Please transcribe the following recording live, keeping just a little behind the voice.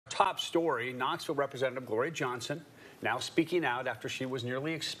top story, Knoxville Representative Gloria Johnson now speaking out after she was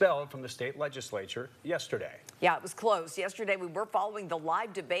nearly expelled from the state legislature yesterday. Yeah, it was close. Yesterday, we were following the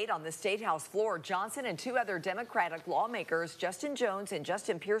live debate on the State House floor. Johnson and two other Democratic lawmakers, Justin Jones and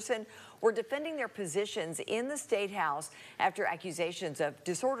Justin Pearson, were defending their positions in the State House after accusations of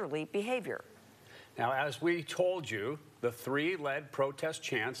disorderly behavior. Now, as we told you, the three led protest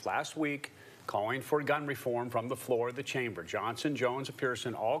chants last week calling for gun reform from the floor of the chamber. Johnson, Jones, and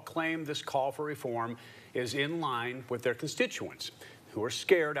Pearson all claim this call for reform is in line with their constituents who are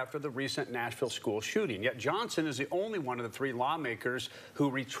scared after the recent Nashville school shooting. Yet Johnson is the only one of the three lawmakers who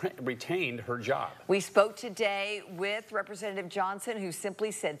retained her job. We spoke today with Representative Johnson, who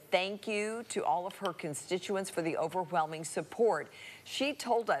simply said thank you to all of her constituents for the overwhelming support. She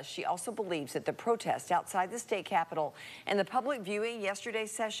told us she also believes that the protest outside the state capitol and the public viewing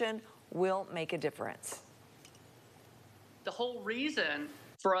yesterday's session will make a difference. The whole reason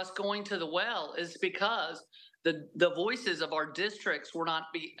for us going to the well is because the voices of our districts were not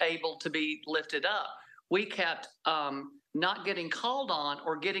able to be lifted up. We kept not getting called on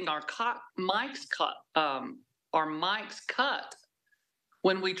or getting our mics cut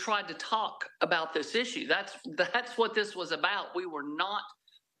when we tried to talk about this issue. That's what this was about. We were not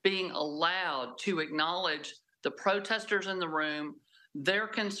being allowed to acknowledge the protesters in the room, their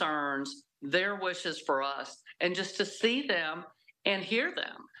concerns, their wishes for us, and just to see them and hear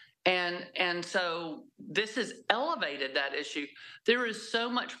them. And so this has elevated that issue. There is so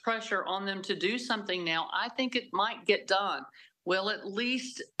much pressure on them to do something now. I think it might get done. Well, at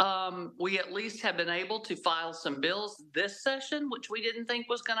least we have been able to file some bills this session, which we didn't think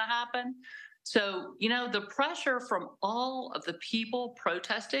was going to happen. So, you know, the pressure from all of the people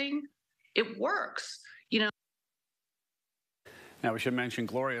protesting, it works. You know. Now, we should mention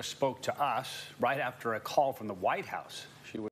Gloria spoke to us right after a call from the White House